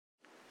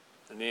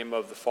In the name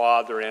of the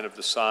Father, and of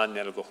the Son,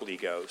 and of the Holy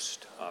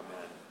Ghost. Amen.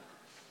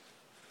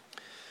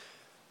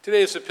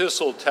 Today's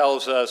epistle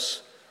tells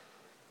us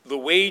the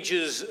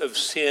wages of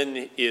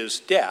sin is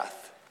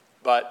death,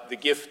 but the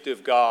gift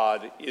of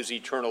God is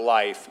eternal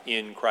life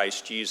in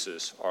Christ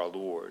Jesus our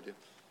Lord.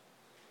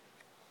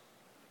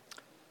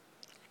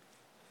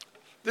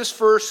 This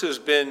verse has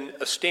been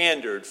a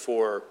standard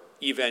for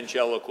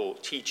evangelical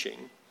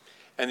teaching,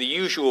 and the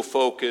usual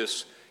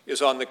focus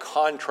is on the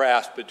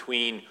contrast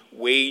between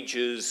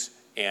wages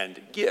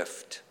and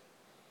gift.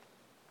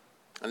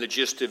 And the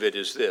gist of it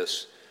is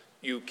this: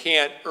 you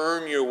can't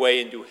earn your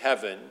way into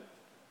heaven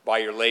by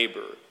your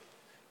labor.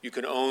 You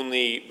can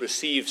only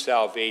receive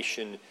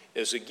salvation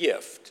as a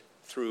gift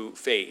through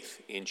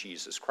faith in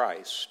Jesus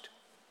Christ.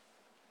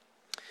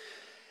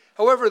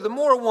 However, the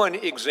more one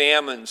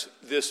examines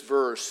this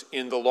verse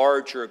in the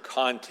larger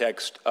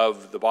context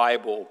of the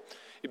Bible,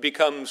 it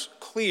becomes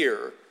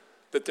clear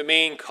that the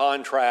main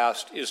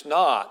contrast is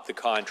not the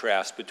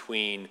contrast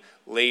between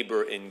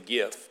labor and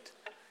gift.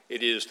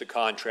 It is the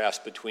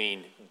contrast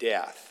between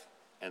death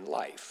and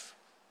life.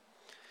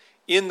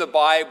 In the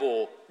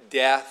Bible,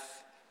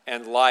 death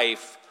and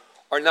life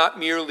are not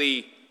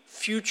merely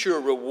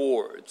future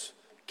rewards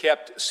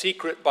kept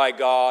secret by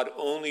God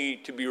only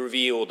to be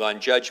revealed on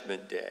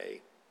Judgment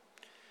Day.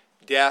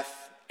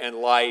 Death and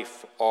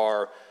life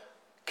are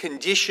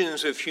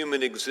conditions of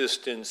human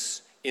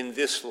existence in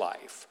this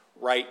life,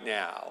 right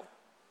now,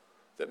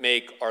 that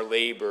make our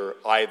labor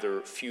either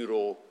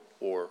futile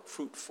or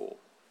fruitful.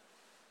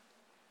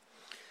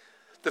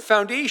 The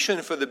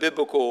foundation for the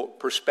biblical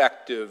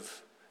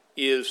perspective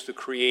is the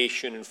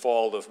creation and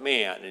fall of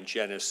man in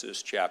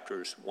Genesis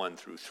chapters 1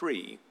 through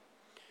 3.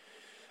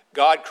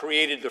 God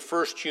created the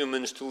first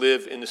humans to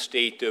live in a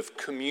state of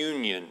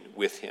communion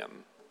with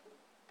him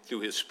through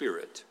his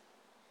Spirit.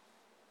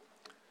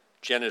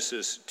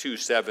 Genesis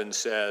 2:7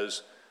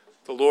 says,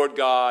 "The Lord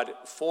God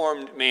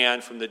formed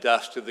man from the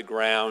dust of the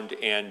ground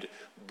and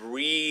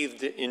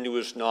breathed into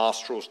his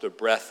nostrils the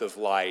breath of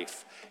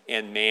life,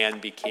 and man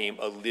became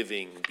a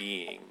living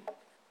being."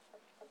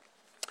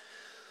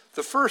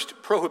 The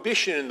first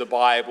prohibition in the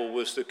Bible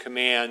was the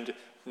command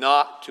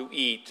not to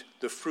eat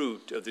the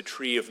fruit of the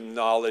tree of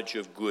knowledge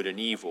of good and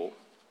evil.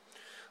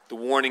 The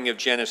warning of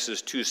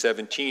Genesis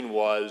 2:17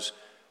 was,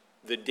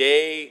 "The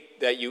day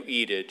that you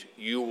eat it,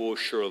 you will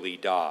surely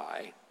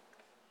die."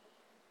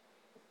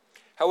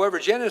 However,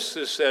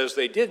 Genesis says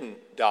they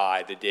didn't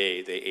die the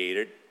day they ate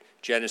it.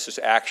 Genesis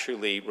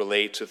actually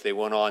relates that they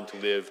went on to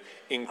live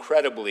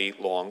incredibly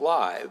long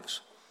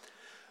lives.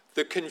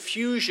 The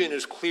confusion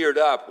is cleared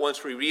up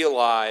once we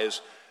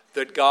realize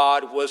that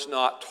God was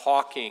not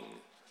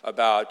talking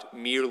about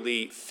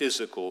merely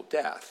physical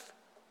death.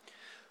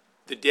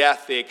 The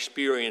death they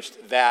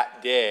experienced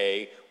that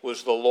day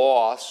was the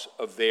loss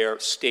of their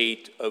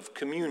state of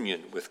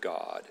communion with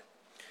God.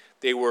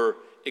 They were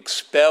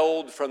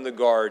expelled from the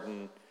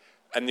garden,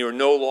 and they were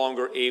no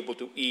longer able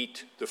to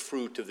eat the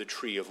fruit of the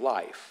tree of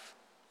life.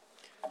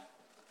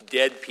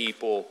 Dead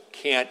people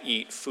can't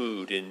eat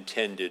food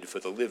intended for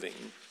the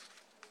living.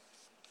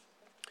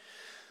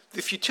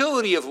 The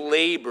futility of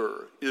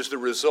labor is the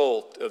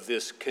result of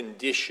this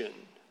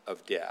condition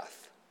of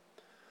death.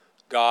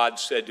 God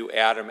said to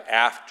Adam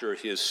after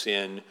his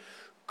sin,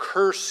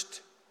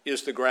 "Cursed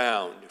is the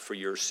ground for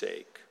your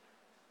sake.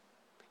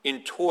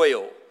 In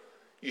toil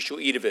you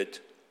shall eat of it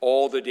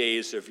all the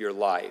days of your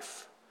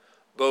life.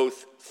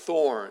 Both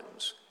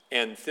thorns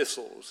and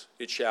thistles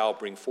it shall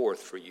bring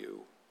forth for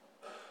you."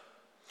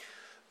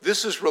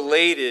 This is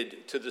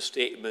related to the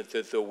statement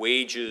that the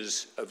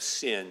wages of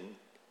sin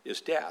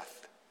is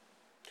death.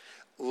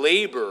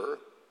 Labor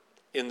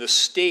in the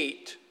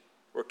state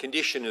or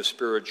condition of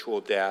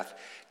spiritual death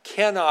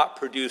cannot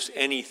produce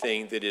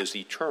anything that is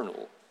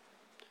eternal.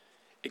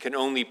 It can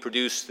only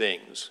produce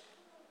things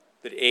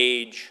that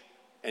age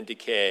and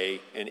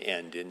decay and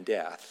end in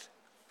death.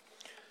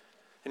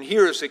 And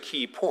here is a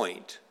key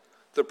point.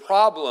 The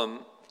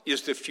problem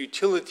is the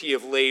futility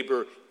of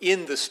labor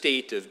in the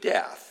state of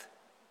death,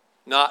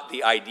 not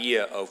the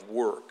idea of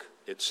work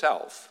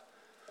itself.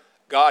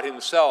 God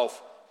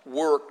himself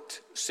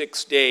worked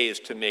 6 days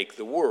to make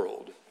the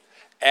world.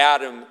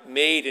 Adam,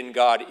 made in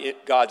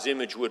God's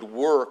image, would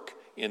work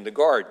in the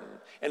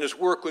garden, and his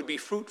work would be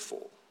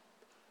fruitful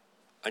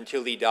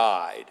until he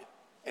died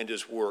and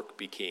his work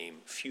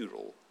became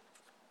futile.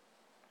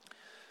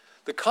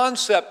 The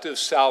concept of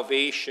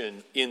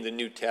salvation in the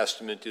New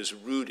Testament is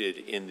rooted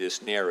in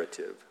this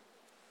narrative.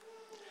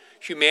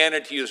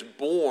 Humanity is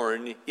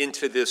born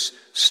into this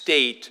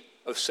state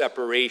of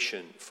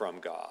separation from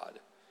God.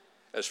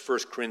 As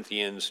 1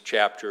 Corinthians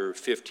chapter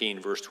 15,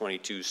 verse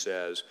 22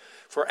 says,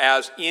 "For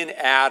as in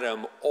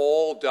Adam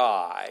all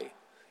die,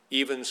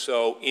 even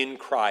so in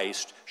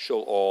Christ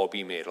shall all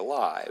be made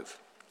alive."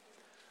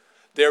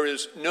 There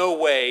is no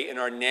way in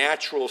our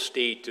natural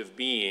state of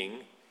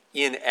being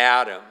in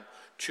Adam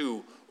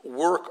to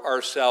work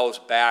ourselves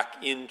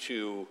back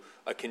into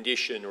a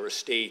condition or a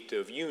state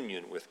of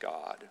union with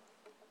God.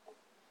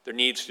 There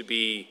needs to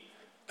be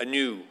a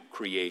new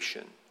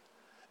creation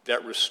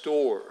that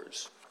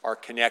restores our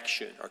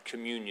connection, our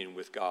communion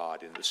with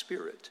God in the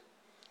Spirit.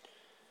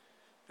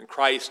 And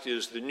Christ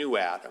is the new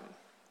Adam.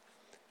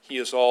 He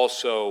is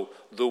also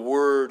the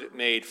Word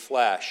made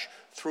flesh,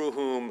 through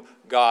whom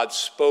God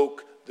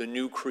spoke the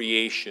new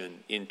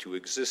creation into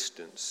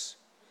existence.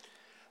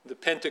 The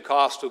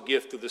Pentecostal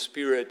gift of the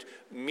Spirit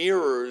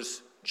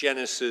mirrors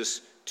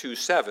Genesis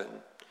 2:7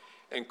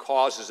 and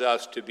causes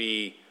us to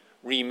be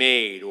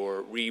remade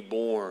or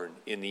reborn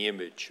in the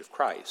image of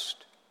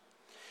Christ.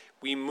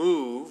 We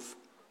move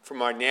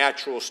from our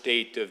natural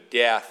state of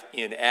death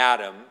in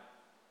Adam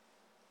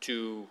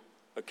to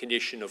a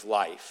condition of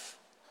life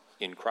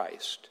in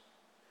Christ.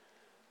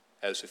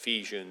 As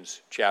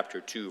Ephesians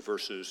chapter 2,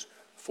 verses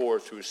 4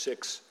 through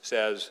 6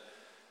 says,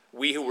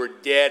 we who were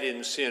dead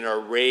in sin are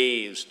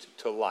raised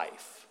to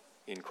life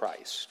in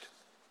Christ.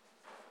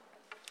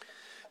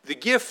 The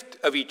gift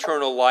of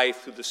eternal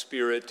life through the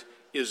Spirit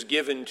is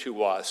given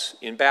to us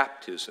in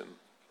baptism.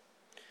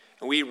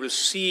 And we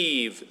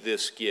receive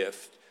this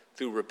gift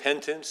through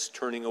repentance,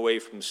 turning away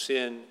from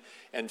sin,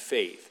 and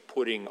faith,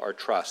 putting our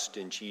trust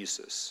in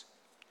Jesus.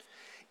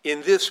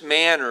 In this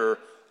manner,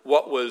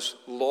 what was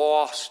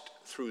lost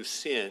through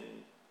sin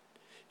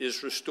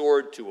is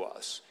restored to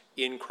us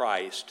in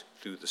Christ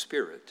through the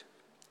Spirit.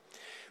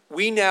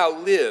 We now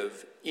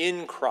live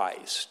in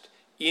Christ,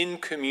 in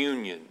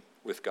communion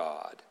with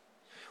God.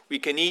 We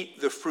can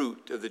eat the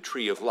fruit of the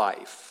tree of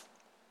life.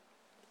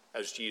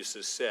 As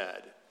Jesus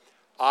said,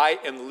 I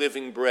am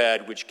living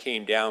bread which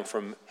came down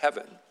from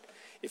heaven.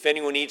 If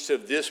anyone eats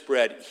of this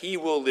bread, he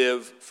will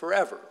live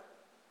forever.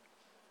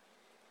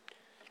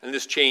 And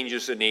this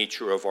changes the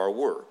nature of our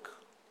work.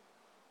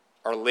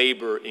 Our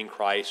labor in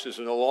Christ is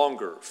no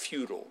longer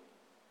futile.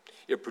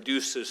 It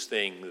produces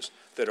things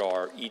that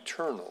are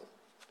eternal.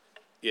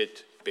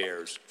 It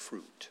bears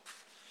fruit.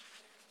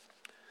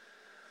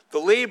 The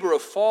labor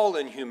of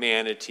fallen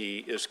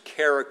humanity is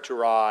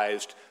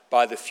characterized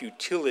by the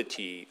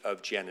futility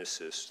of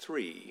Genesis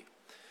 3.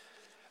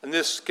 And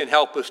this can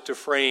help us to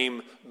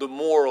frame the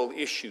moral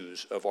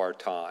issues of our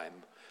time,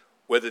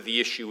 whether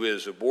the issue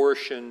is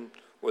abortion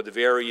or the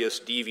various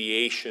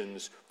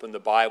deviations from the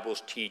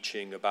Bible's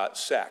teaching about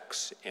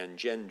sex and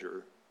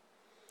gender.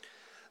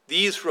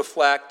 These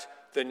reflect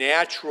the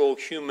natural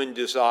human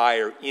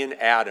desire in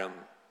Adam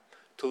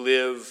to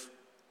live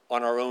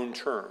on our own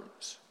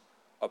terms,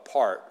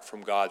 apart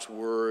from God's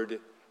Word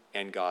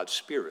and God's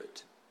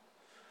Spirit.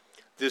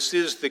 This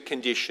is the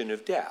condition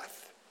of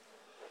death.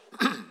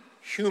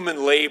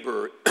 Human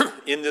labor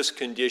in this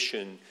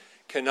condition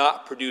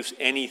cannot produce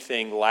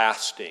anything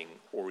lasting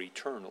or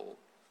eternal.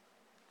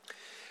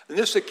 And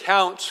this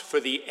accounts for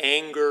the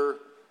anger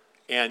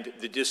and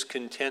the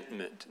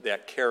discontentment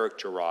that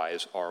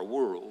characterize our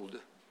world.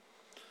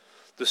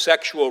 The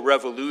sexual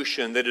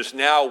revolution that has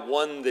now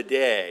won the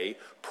day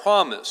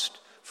promised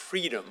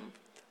freedom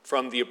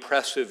from the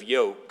oppressive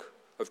yoke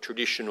of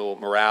traditional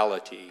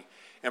morality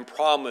and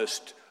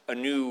promised a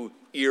new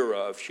era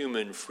of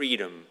human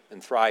freedom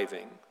and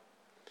thriving.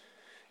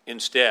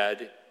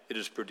 Instead, it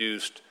has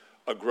produced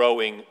a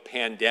growing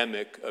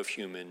pandemic of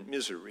human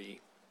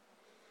misery.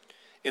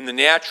 In the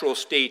natural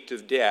state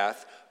of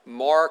death,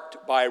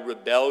 marked by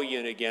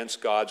rebellion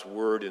against God's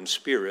word and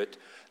spirit,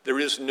 there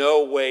is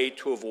no way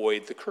to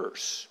avoid the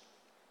curse.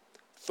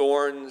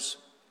 Thorns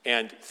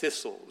and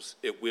thistles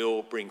it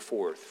will bring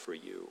forth for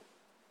you.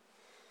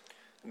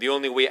 The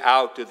only way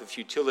out of the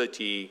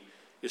futility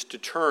is to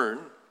turn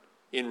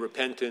in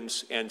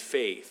repentance and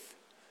faith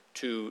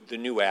to the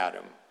new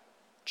Adam,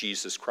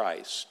 Jesus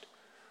Christ,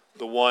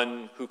 the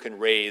one who can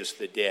raise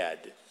the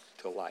dead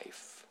to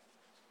life.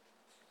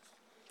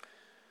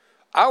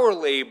 Our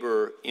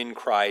labor in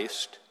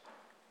Christ,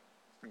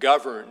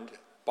 governed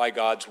by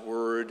God's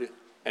word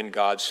and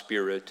God's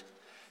Spirit,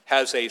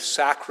 has a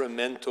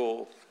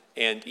sacramental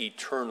and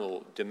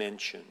eternal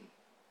dimension.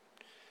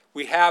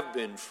 We have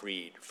been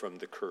freed from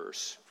the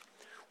curse.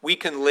 We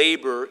can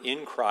labor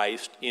in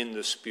Christ, in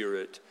the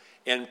Spirit,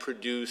 and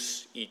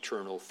produce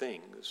eternal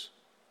things.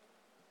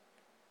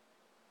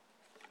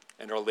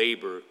 And our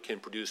labor can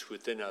produce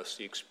within us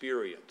the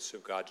experience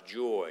of God's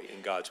joy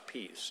and God's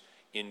peace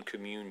in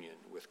communion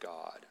with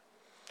God.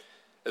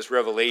 As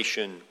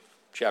Revelation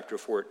chapter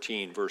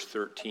 14, verse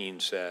 13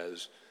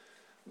 says,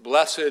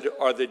 "Blessed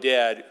are the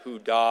dead who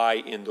die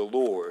in the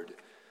Lord,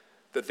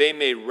 that they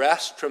may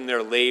rest from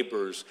their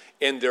labors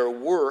and their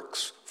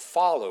works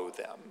follow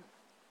them."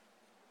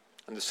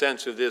 And the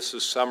sense of this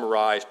is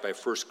summarized by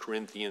 1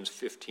 Corinthians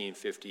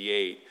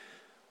 15:58,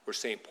 where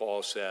St.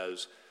 Paul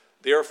says,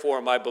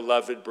 "Therefore, my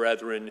beloved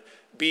brethren,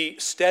 be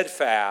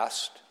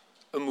steadfast,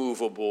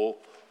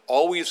 immovable,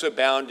 always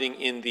abounding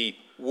in the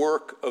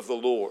work of the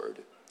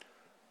Lord,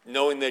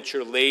 knowing that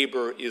your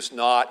labor is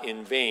not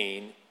in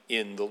vain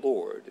in the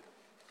Lord."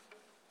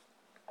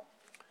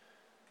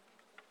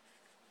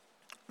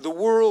 The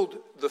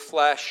world, the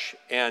flesh,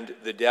 and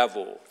the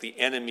devil, the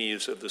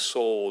enemies of the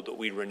soul that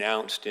we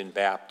renounced in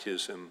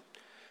baptism,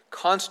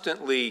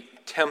 constantly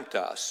tempt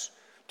us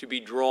to be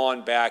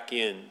drawn back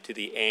into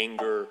the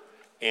anger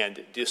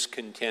and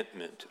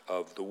discontentment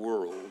of the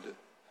world.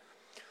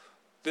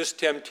 This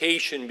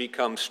temptation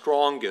becomes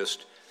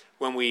strongest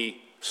when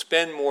we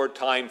spend more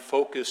time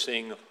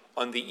focusing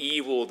on the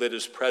evil that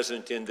is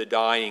present in the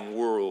dying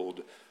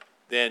world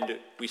than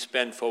we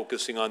spend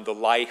focusing on the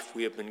life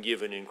we have been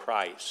given in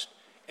Christ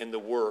and the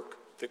work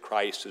that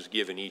Christ has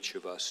given each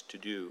of us to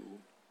do.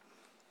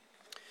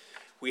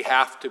 We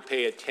have to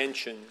pay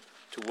attention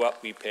to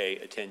what we pay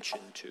attention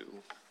to.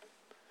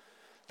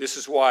 This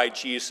is why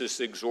Jesus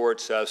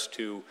exhorts us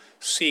to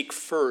seek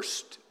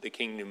first the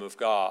kingdom of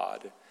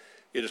God.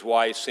 It is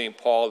why St.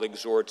 Paul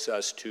exhorts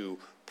us to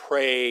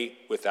pray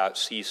without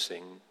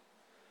ceasing.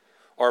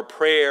 Our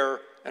prayer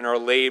and our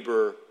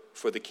labor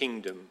for the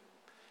kingdom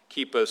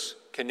keep us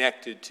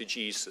connected to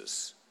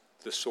Jesus,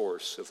 the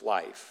source of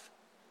life.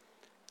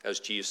 As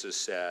Jesus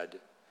said,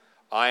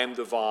 I am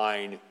the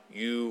vine,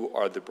 you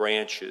are the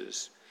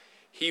branches.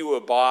 He who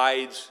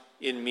abides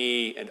in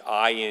me and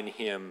I in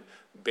him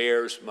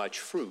bears much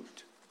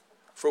fruit,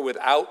 for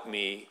without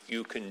me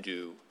you can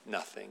do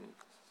nothing.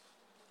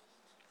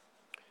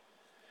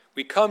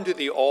 We come to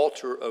the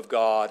altar of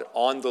God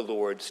on the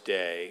Lord's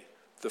Day,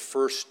 the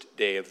first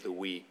day of the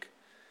week,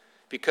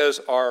 because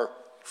our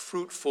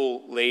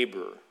fruitful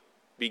labor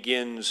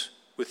begins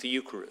with the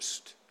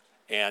Eucharist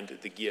and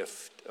the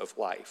gift of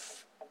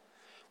life.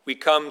 We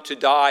come to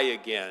die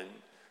again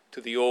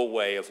to the old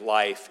way of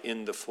life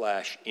in the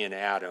flesh in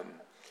Adam.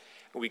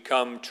 And we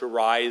come to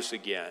rise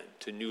again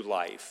to new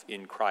life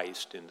in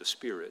Christ in the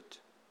Spirit.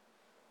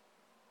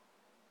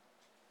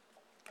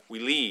 We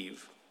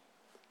leave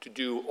to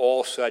do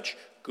all such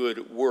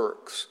good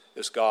works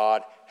as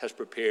God has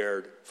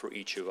prepared for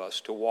each of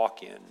us to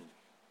walk in.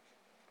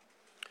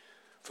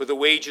 For the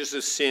wages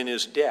of sin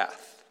is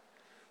death,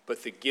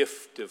 but the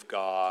gift of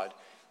God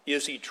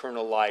is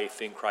eternal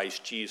life in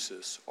Christ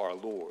Jesus our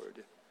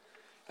Lord.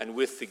 And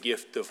with the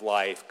gift of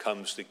life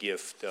comes the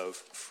gift of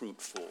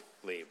fruitful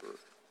labor.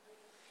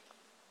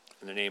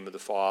 In the name of the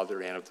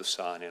Father, and of the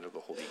Son, and of the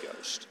Holy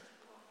Ghost.